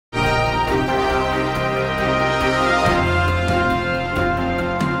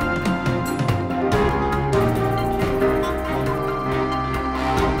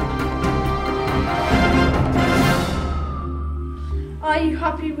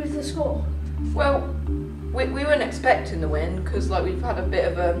happy with the score? Well, we weren't expecting the win because like we've had a bit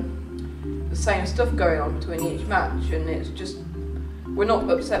of the same stuff going on between each match, and it's just we're not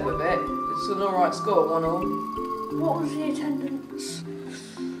upset with it. It's an alright score, 1-1. What was the attendance?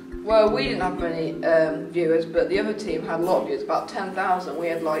 Well, we didn't have many viewers, but the other team had a lot of viewers, about 10,000. We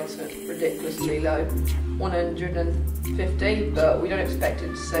had like ridiculously low, 150, but we don't expect it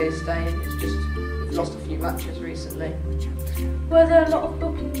to stay staying. It's just we've lost a few matches recently. Were there a lot of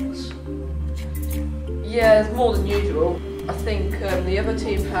bookings? Yeah, there's more than usual. I think the other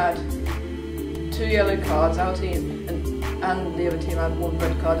team had 2 yellow cards, our team, and the other team had 1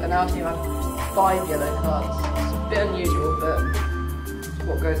 red card, and our team had 5 yellow cards. It's a bit unusual, but it's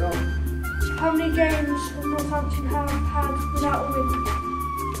what goes on. How many games have Northampton have had without a win?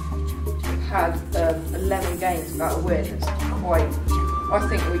 We've had 11 games without a win. It's quite. I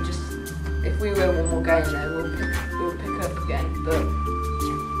think if we win one more game, then we'll pick up again, but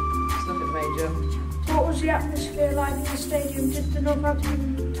it's nothing major. What was the atmosphere like in the stadium? Did the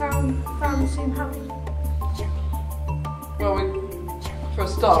Northampton town fans seem happy? Well, for a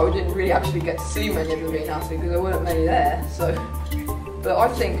start, we didn't really actually get to see many of them being happy because there weren't many there. So, but I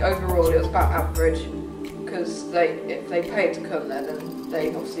think overall it was about average because if they paid to come there, then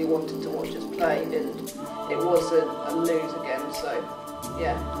they obviously wanted to watch us play, and it wasn't a lose again. So,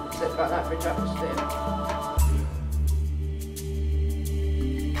 yeah, it's about an average atmosphere.